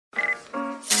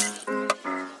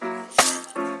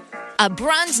a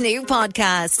brand new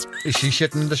podcast. Is she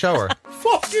shitting in the shower?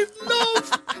 Fucking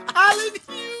love Alan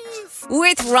Hughes.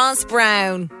 With Ross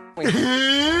Brown.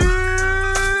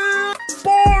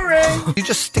 Boring. You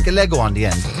just stick a Lego on the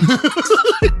end.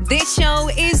 This show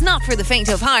is not for the faint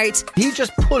of heart. He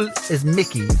just pulled his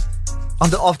Mickey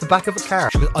off the back of a car.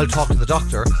 She goes, I'll talk to the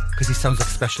doctor because he sounds like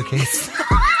a special case.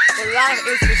 That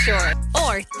is for sure.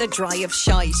 Or the dry of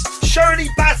shite. Shirley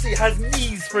Bassey has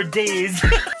knees for days.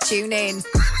 Tune in.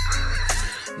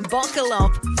 Buckle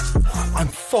up I'm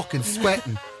fucking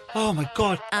sweating. Oh my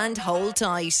God. and hold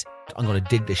tight. I'm going to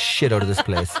dig the shit out of this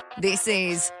place. This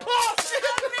is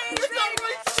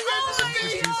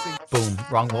Boom,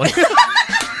 wrong one.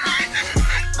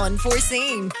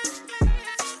 Unforeseen.